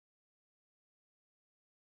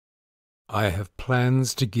I have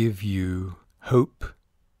plans to give you hope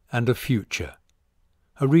and a future.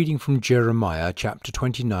 A reading from Jeremiah chapter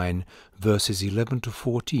 29, verses 11 to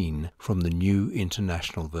 14 from the New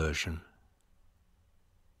International Version.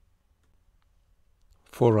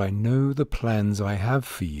 For I know the plans I have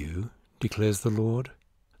for you, declares the Lord,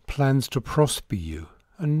 plans to prosper you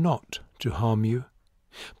and not to harm you,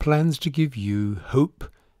 plans to give you hope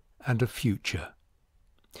and a future.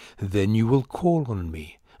 Then you will call on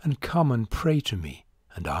me and come and pray to me,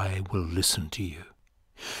 and I will listen to you.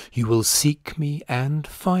 You will seek me and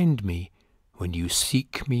find me when you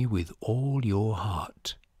seek me with all your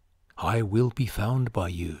heart. I will be found by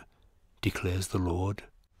you, declares the Lord.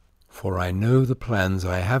 For I know the plans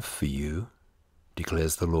I have for you,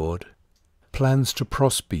 declares the Lord, plans to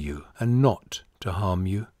prosper you and not to harm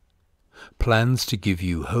you, plans to give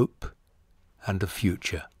you hope and a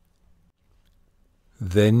future.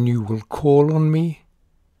 Then you will call on me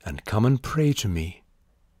and come and pray to me,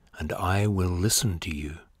 and I will listen to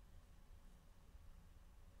you.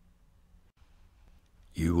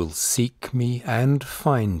 You will seek me and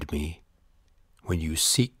find me when you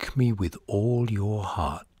seek me with all your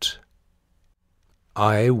heart.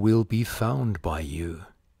 I will be found by you,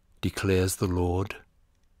 declares the Lord.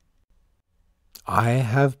 I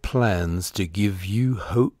have plans to give you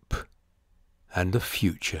hope and a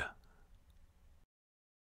future.